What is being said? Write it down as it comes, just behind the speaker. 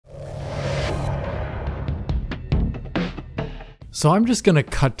So I'm just gonna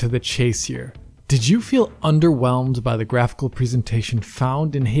cut to the chase here. Did you feel underwhelmed by the graphical presentation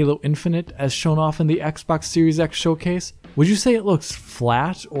found in Halo Infinite as shown off in the Xbox Series X showcase? Would you say it looks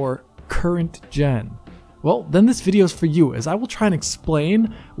flat or current gen? Well, then this video is for you, as I will try and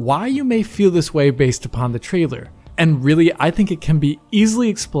explain why you may feel this way based upon the trailer. And really, I think it can be easily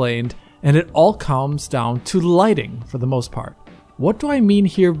explained, and it all comes down to lighting for the most part. What do I mean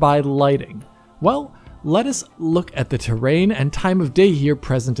here by lighting? Well, let us look at the terrain and time of day here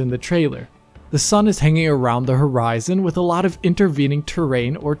present in the trailer. The sun is hanging around the horizon with a lot of intervening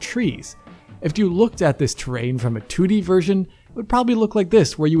terrain or trees. If you looked at this terrain from a 2D version, it would probably look like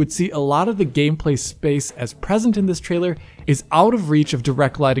this, where you would see a lot of the gameplay space as present in this trailer is out of reach of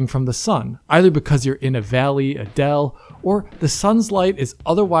direct lighting from the sun, either because you're in a valley, a dell, or the sun's light is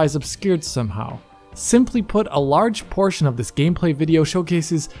otherwise obscured somehow. Simply put, a large portion of this gameplay video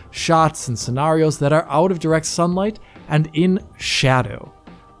showcases shots and scenarios that are out of direct sunlight and in shadow.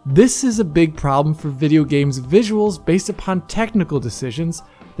 This is a big problem for video games visuals based upon technical decisions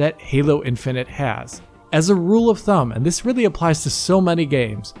that Halo Infinite has. As a rule of thumb, and this really applies to so many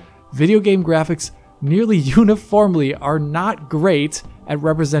games, video game graphics nearly uniformly are not great at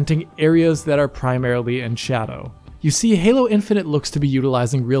representing areas that are primarily in shadow. You see, Halo Infinite looks to be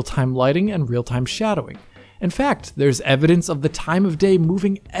utilizing real-time lighting and real-time shadowing. In fact, there's evidence of the time of day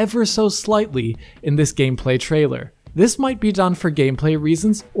moving ever so slightly in this gameplay trailer. This might be done for gameplay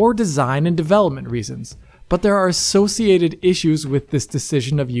reasons or design and development reasons, but there are associated issues with this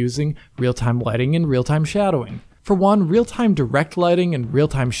decision of using real-time lighting and real-time shadowing. For one, real-time direct lighting and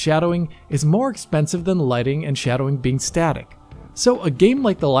real-time shadowing is more expensive than lighting and shadowing being static. So a game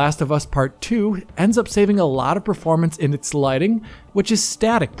like The Last of Us Part 2 ends up saving a lot of performance in its lighting, which is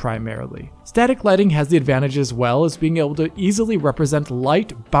static primarily. Static lighting has the advantage as well as being able to easily represent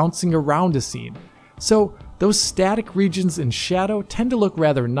light bouncing around a scene. So those static regions in shadow tend to look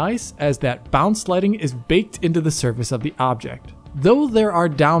rather nice, as that bounce lighting is baked into the surface of the object. Though there are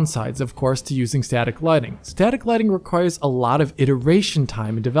downsides, of course, to using static lighting. Static lighting requires a lot of iteration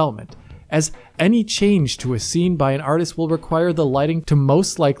time in development, as any change to a scene by an artist will require the lighting to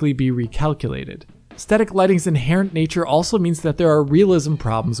most likely be recalculated. Static lighting's inherent nature also means that there are realism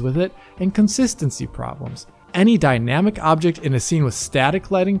problems with it and consistency problems. Any dynamic object in a scene with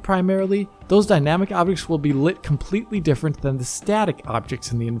static lighting primarily, those dynamic objects will be lit completely different than the static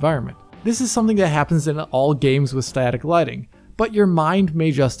objects in the environment. This is something that happens in all games with static lighting, but your mind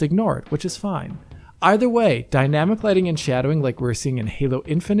may just ignore it, which is fine. Either way, dynamic lighting and shadowing like we're seeing in Halo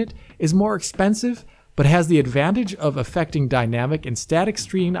Infinite is more expensive, but has the advantage of affecting dynamic and static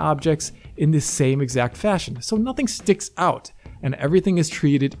screen objects in the same exact fashion, so nothing sticks out and everything is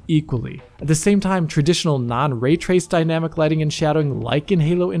treated equally. At the same time, traditional non-ray trace dynamic lighting and shadowing like in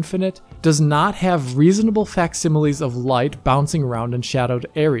Halo Infinite does not have reasonable facsimiles of light bouncing around in shadowed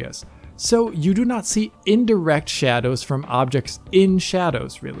areas, so you do not see indirect shadows from objects in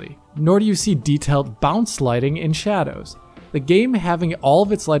shadows really, nor do you see detailed bounce lighting in shadows. The game having all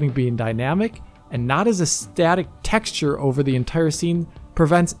of its lighting being dynamic and not as a static texture over the entire scene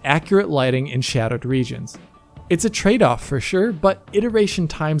prevents accurate lighting in shadowed regions. It's a trade-off for sure, but iteration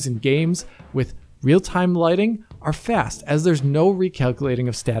times in games with real-time lighting are fast, as there's no recalculating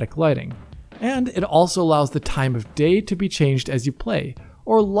of static lighting. And it also allows the time of day to be changed as you play,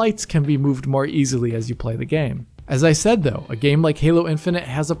 or lights can be moved more easily as you play the game. As I said though, a game like Halo Infinite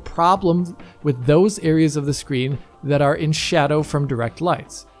has a problem with those areas of the screen that are in shadow from direct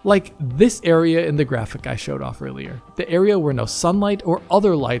lights. Like this area in the graphic I showed off earlier, the area where no sunlight or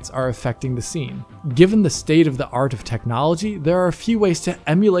other lights are affecting the scene. Given the state of the art of technology, there are a few ways to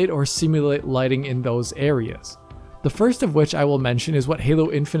emulate or simulate lighting in those areas. The first of which I will mention is what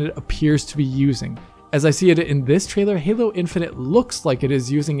Halo Infinite appears to be using. As I see it in this trailer, Halo Infinite looks like it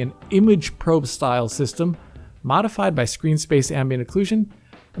is using an image probe style system, modified by screen space ambient occlusion,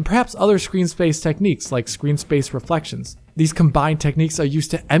 and perhaps other screen space techniques like screen space reflections. These combined techniques are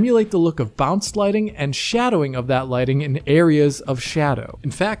used to emulate the look of bounce lighting and shadowing of that lighting in areas of shadow.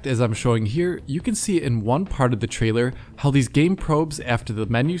 In fact, as I'm showing here, you can see in one part of the trailer how these game probes, after the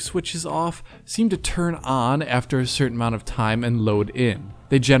menu switches off, seem to turn on after a certain amount of time and load in.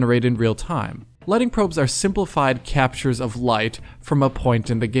 They generate in real time. Lighting probes are simplified captures of light from a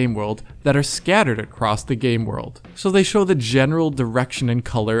point in the game world that are scattered across the game world. So they show the general direction and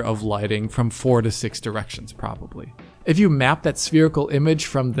color of lighting from 4 to 6 directions probably. If you map that spherical image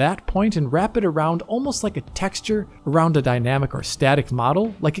from that point and wrap it around almost like a texture around a dynamic or static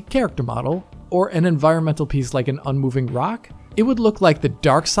model, like a character model, or an environmental piece like an unmoving rock, it would look like the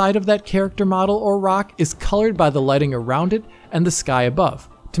dark side of that character model or rock is colored by the lighting around it and the sky above.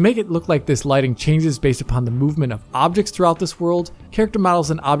 To make it look like this lighting changes based upon the movement of objects throughout this world, character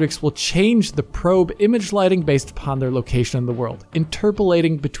models and objects will change the probe image lighting based upon their location in the world,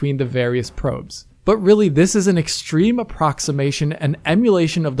 interpolating between the various probes. But really, this is an extreme approximation and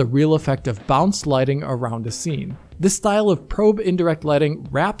emulation of the real effect of bounce lighting around a scene. This style of probe indirect lighting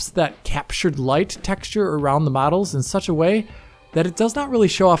wraps that captured light texture around the models in such a way that it does not really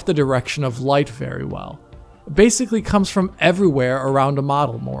show off the direction of light very well. It basically comes from everywhere around a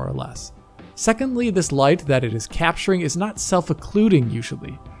model, more or less. Secondly, this light that it is capturing is not self-occluding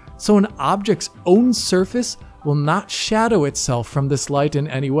usually, so an object's own surface will not shadow itself from this light in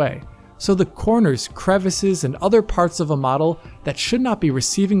any way. So the corners, crevices, and other parts of a model that should not be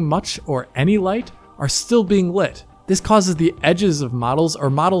receiving much or any light are still being lit. This causes the edges of models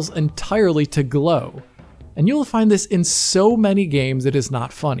or models entirely to glow. And you'll find this in so many games it is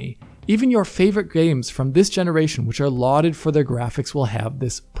not funny. Even your favorite games from this generation, which are lauded for their graphics, will have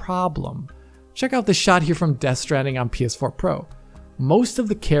this problem. Check out this shot here from Death Stranding on PS4 Pro. Most of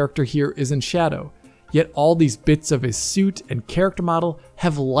the character here is in shadow, yet all these bits of his suit and character model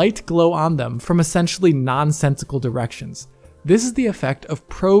have light glow on them from essentially nonsensical directions. This is the effect of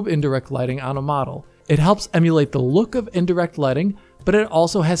probe indirect lighting on a model. It helps emulate the look of indirect lighting, but it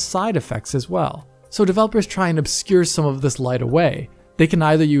also has side effects as well. So developers try and obscure some of this light away. They can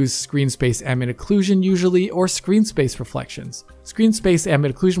either use screen space ambient occlusion usually, or screen space reflections. Screen space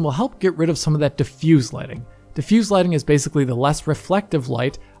ambient occlusion will help get rid of some of that diffuse lighting. Diffuse lighting is basically the less reflective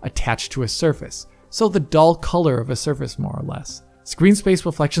light attached to a surface, so the dull color of a surface more or less. Screen space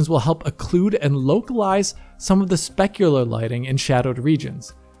reflections will help occlude and localize some of the specular lighting in shadowed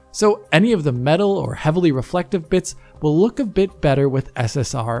regions. So any of the metal or heavily reflective bits will look a bit better with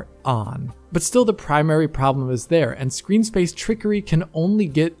SSR on. But still the primary problem is there, and screen space trickery can only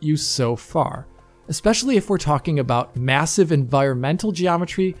get you so far, especially if we're talking about massive environmental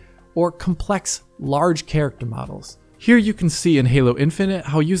geometry or complex large character models. Here you can see in Halo Infinite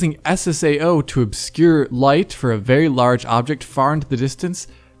how using SSAO to obscure light for a very large object far into the distance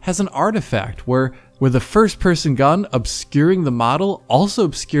has an artifact where the first-person gun obscuring the model also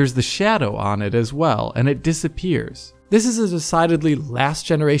obscures the shadow on it as well, and it disappears. This is a decidedly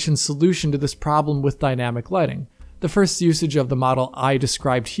last-generation solution to this problem with dynamic lighting. The first usage of the model I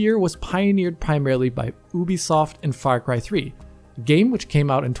described here was pioneered primarily by Ubisoft in Far Cry 3, a game which came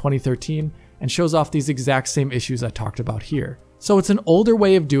out in 2013 and shows off these exact same issues I talked about here. So it's an older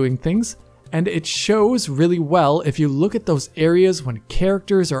way of doing things, and it shows really well if you look at those areas when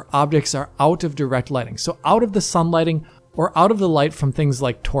characters or objects are out of direct lighting, so out of the sunlighting or out of the light from things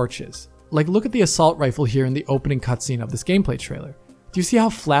like torches. Like look at the assault rifle here in the opening cutscene of this gameplay trailer. Do you see how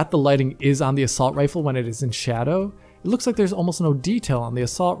flat the lighting is on the assault rifle when it is in shadow? It looks like there's almost no detail on the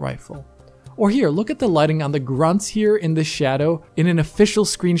assault rifle. Or here, look at the lighting on the grunts here in the shadow in an official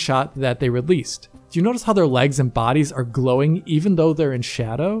screenshot that they released. Do you notice how their legs and bodies are glowing even though they're in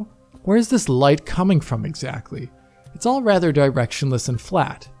shadow? Where is this light coming from exactly? It's all rather directionless and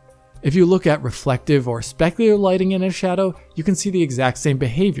flat. If you look at reflective or specular lighting in a shadow, you can see the exact same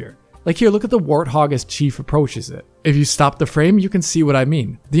behavior. Like here, look at the warthog as Chief approaches it. If you stop the frame, you can see what I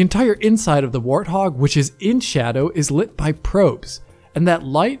mean. The entire inside of the warthog, which is in shadow, is lit by probes, and that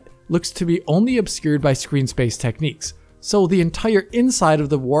light looks to be only obscured by screen space techniques. So the entire inside of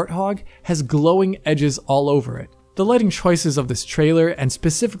the warthog has glowing edges all over it. The lighting choices of this trailer, and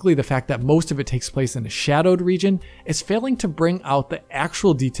specifically the fact that most of it takes place in a shadowed region, is failing to bring out the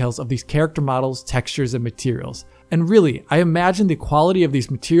actual details of these character models, textures, and materials. And really, I imagine the quality of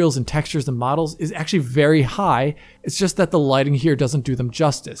these materials and textures and models is actually very high, it's just that the lighting here doesn't do them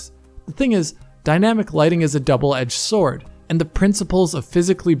justice. The thing is, dynamic lighting is a double-edged sword, and the principles of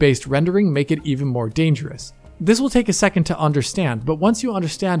physically based rendering make it even more dangerous. This will take a second to understand, but once you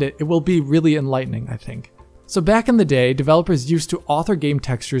understand it, it will be really enlightening, I think. So back in the day, developers used to author game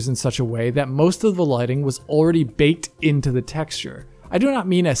textures in such a way that most of the lighting was already baked into the texture. I do not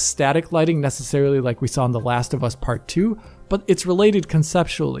mean as static lighting necessarily like we saw in The Last of Us Part 2, but it's related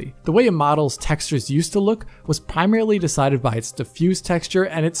conceptually. The way a model's textures used to look was primarily decided by its diffuse texture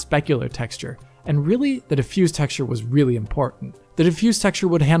and its specular texture. And really, the diffuse texture was really important. The diffuse texture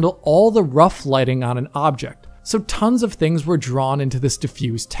would handle all the rough lighting on an object. So tons of things were drawn into this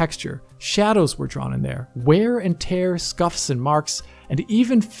diffuse texture. Shadows were drawn in there. Wear and tear, scuffs and marks, and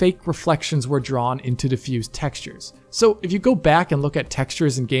even fake reflections were drawn into diffuse textures. So if you go back and look at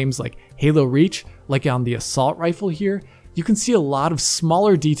textures in games like Halo Reach, like on the assault rifle here, you can see a lot of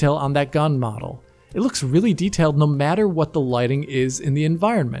smaller detail on that gun model. It looks really detailed no matter what the lighting is in the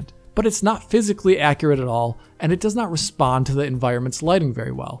environment. But it's not physically accurate at all, and it does not respond to the environment's lighting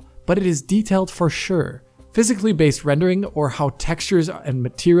very well. But it is detailed for sure. Physically based rendering, or how textures and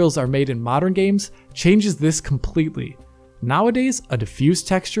materials are made in modern games, changes this completely. Nowadays, a diffuse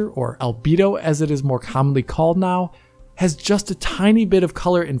texture, or albedo as it is more commonly called now, has just a tiny bit of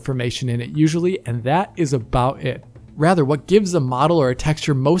color information in it usually, and that is about it. Rather, what gives a model or a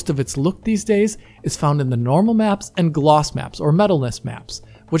texture most of its look these days is found in the normal maps and gloss maps, or metalness maps,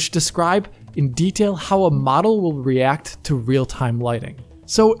 which describe in detail how a model will react to real-time lighting.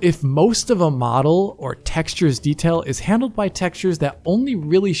 So if most of a model or texture's detail is handled by textures that only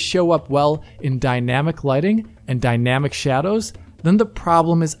really show up well in dynamic lighting and dynamic shadows, then the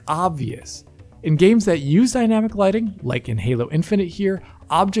problem is obvious. In games that use dynamic lighting, like in Halo Infinite here,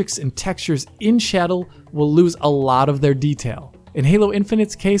 objects and textures in shadow will lose a lot of their detail. In Halo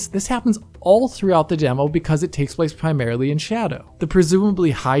Infinite's case, this happens all throughout the demo because it takes place primarily in shadow. The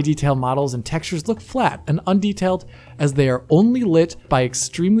presumably high detail models and textures look flat and undetailed as they are only lit by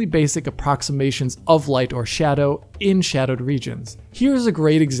extremely basic approximations of light or shadow in shadowed regions. Here's a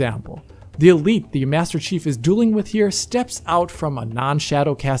great example. The elite the Master Chief is dueling with here steps out from a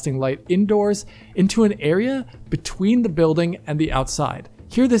non-shadow casting light indoors into an area between the building and the outside.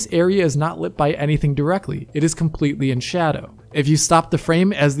 Here this area is not lit by anything directly, it is completely in shadow. If you stop the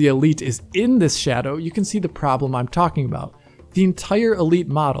frame as the elite is in this shadow, you can see the problem I'm talking about. The entire elite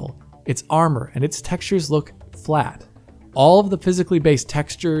model, its armor, and its textures look flat. All of the physically based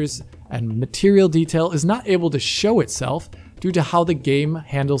textures and material detail is not able to show itself due to how the game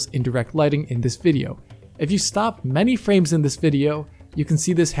handles indirect lighting in this video. If you stop many frames in this video, you can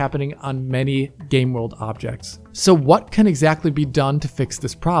see this happening on many game world objects. So what can exactly be done to fix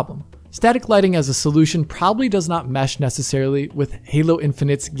this problem? Static lighting as a solution probably does not mesh necessarily with Halo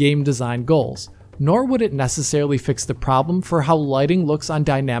Infinite's game design goals, nor would it necessarily fix the problem for how lighting looks on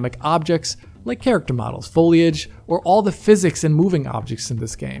dynamic objects like character models, foliage, or all the physics and moving objects in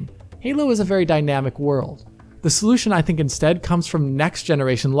this game. Halo is a very dynamic world. The solution I think instead comes from next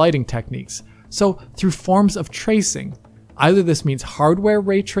generation lighting techniques, so through forms of tracing. Either this means hardware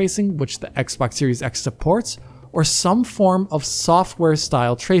ray tracing, which the Xbox Series X supports, or some form of software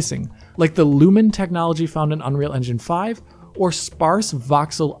style tracing, like the Lumen technology found in Unreal Engine 5, or sparse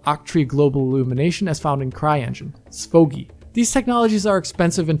voxel octree global illumination as found in CryEngine, SVOGI. These technologies are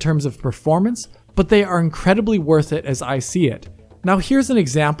expensive in terms of performance, but they are incredibly worth it as I see it. Now here's an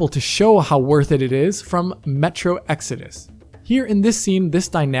example to show how worth it is from Metro Exodus. Here in this scene, this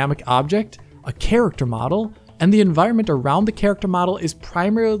dynamic object, a character model, and the environment around the character model is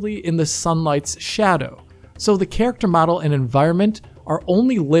primarily in the sunlight's shadow. So the character model and environment are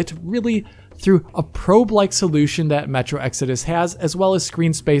only lit really through a probe-like solution that Metro Exodus has, as well as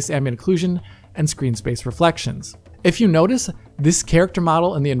screen space ambient occlusion and screen space reflections. If you notice, this character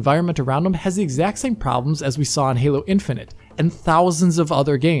model and the environment around him has the exact same problems as we saw in Halo Infinite and thousands of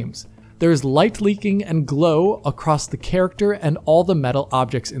other games. There is light leaking and glow across the character and all the metal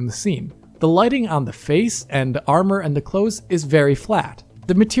objects in the scene. The lighting on the face and the armor and the clothes is very flat.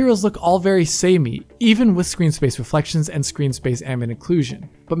 The materials look all very samey, even with screen space reflections and screen space ambient occlusion.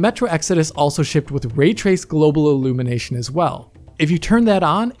 But Metro Exodus also shipped with ray trace global illumination as well. If you turn that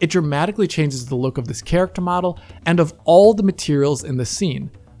on, it dramatically changes the look of this character model and of all the materials in the scene.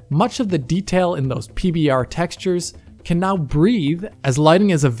 Much of the detail in those PBR textures can now breathe as lighting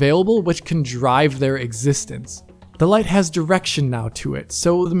is available, which can drive their existence. The light has direction now to it,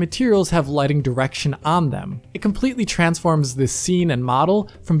 so the materials have lighting direction on them. It completely transforms this scene and model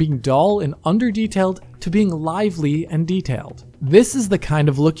from being dull and under-detailed to being lively and detailed. This is the kind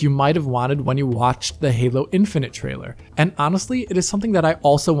of look you might have wanted when you watched the Halo Infinite trailer, and honestly, it is something that I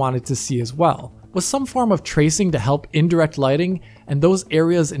also wanted to see as well. With some form of tracing to help indirect lighting and those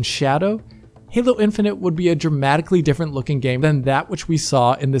areas in shadow, Halo Infinite would be a dramatically different looking game than that which we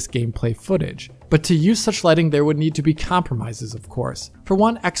saw in this gameplay footage. But to use such lighting, there would need to be compromises, of course. For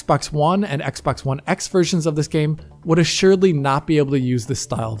one, Xbox One and Xbox One X versions of this game would assuredly not be able to use this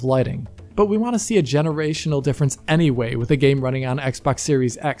style of lighting. But we want to see a generational difference anyway with a game running on Xbox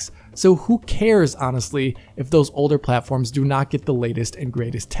Series X, so who cares honestly if those older platforms do not get the latest and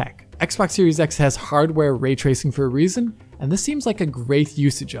greatest tech. Xbox Series X has hardware ray tracing for a reason, and this seems like a great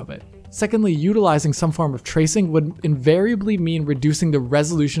usage of it. Secondly, utilizing some form of tracing would invariably mean reducing the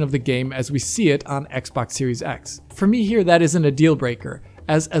resolution of the game as we see it on Xbox Series X. For me here, that isn't a deal breaker,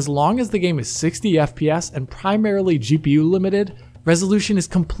 as long as the game is 60 FPS and primarily GPU limited, resolution is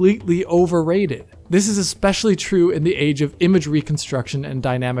completely overrated. This is especially true in the age of image reconstruction and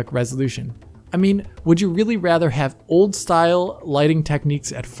dynamic resolution. I mean, would you really rather have old style lighting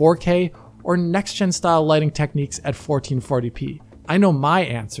techniques at 4K or next gen style lighting techniques at 1440p? I know my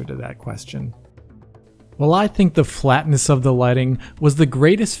answer to that question. While I think the flatness of the lighting was the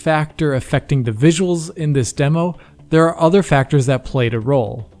greatest factor affecting the visuals in this demo, there are other factors that played a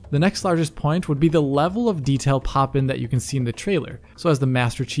role. The next largest point would be the level of detail pop-in that you can see in the trailer. So as the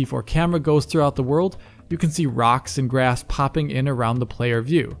Master Chief or camera goes throughout the world, you can see rocks and grass popping in around the player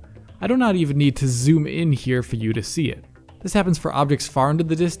view. I do not even need to zoom in here for you to see it. This happens for objects far into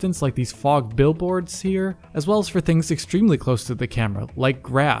the distance like these fog billboards here, as well as for things extremely close to the camera, like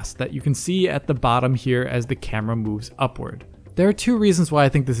grass that you can see at the bottom here as the camera moves upward. There are two reasons why I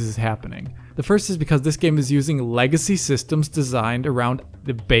think this is happening. The first is because this game is using legacy systems designed around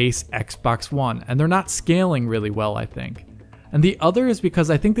the base Xbox One, and they're not scaling really well, I think. And the other is because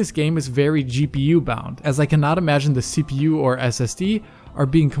I think this game is very GPU bound, as I cannot imagine the CPU or SSD are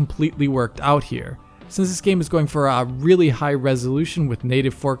being completely worked out here. Since this game is going for a really high resolution with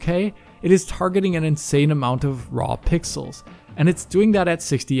native 4K, it is targeting an insane amount of raw pixels, and it's doing that at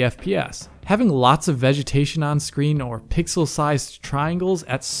 60 FPS. Having lots of vegetation on screen or pixel-sized triangles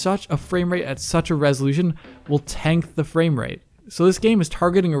at such a frame rate at such a resolution will tank the frame rate. So this game is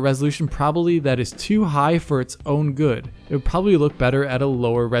targeting a resolution probably that is too high for its own good. It would probably look better at a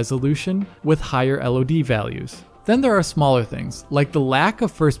lower resolution with higher LOD values. Then there are smaller things, like the lack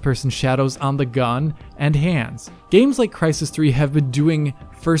of first-person shadows on the gun and hands. Games like Crysis 3 have been doing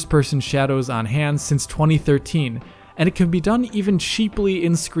first-person shadows on hands since 2013, and it can be done even cheaply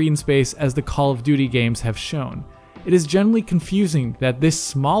in screen space as the Call of Duty games have shown. It is generally confusing that this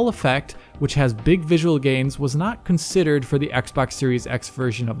small effect, which has big visual gains, was not considered for the Xbox Series X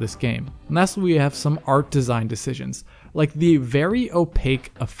version of this game. And lastly, we have some art design decisions, like the very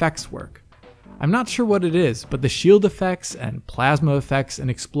opaque effects work. I'm not sure what it is, but the shield effects and plasma effects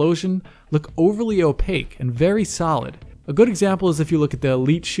and explosion look overly opaque and very solid. A good example is if you look at the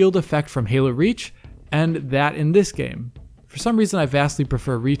Elite shield effect from Halo Reach, and that in this game. For some reason I vastly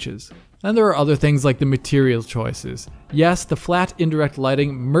prefer Reach's. Then there are other things like the material choices. Yes, the flat indirect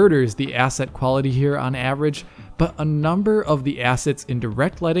lighting murders the asset quality here on average, but a number of the assets in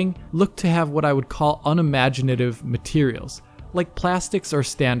direct lighting look to have what I would call unimaginative materials, like plastics or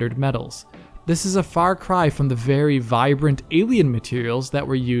standard metals. This is a far cry from the very vibrant alien materials that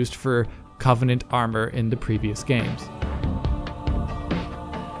were used for Covenant armor in the previous games.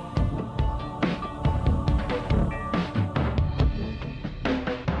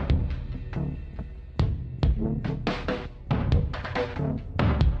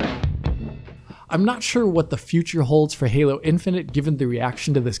 I'm not sure what the future holds for Halo Infinite given the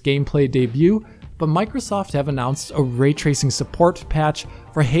reaction to this gameplay debut, but Microsoft have announced a ray tracing support patch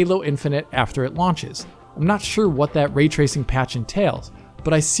for Halo Infinite after it launches. I'm not sure what that ray tracing patch entails,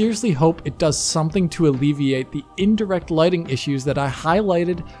 but I seriously hope it does something to alleviate the indirect lighting issues that I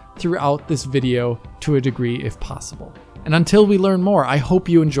highlighted throughout this video to a degree if possible. And until we learn more, I hope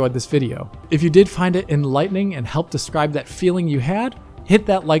you enjoyed this video. If you did find it enlightening and helped describe that feeling you had, hit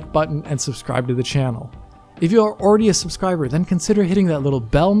that like button and subscribe to the channel. If you are already a subscriber, then consider hitting that little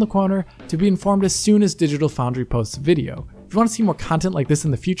bell in the corner to be informed as soon as Digital Foundry posts a video. If you want to see more content like this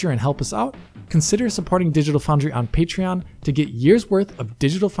in the future and help us out, consider supporting Digital Foundry on Patreon to get years worth of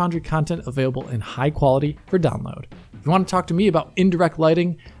Digital Foundry content available in high quality for download. If you want to talk to me about indirect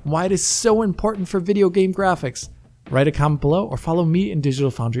lighting and why it is so important for video game graphics, write a comment below or follow me and Digital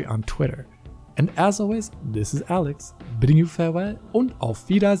Foundry on Twitter. And as always, this is Alex, bidding you farewell und auf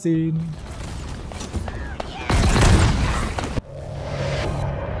Wiedersehen.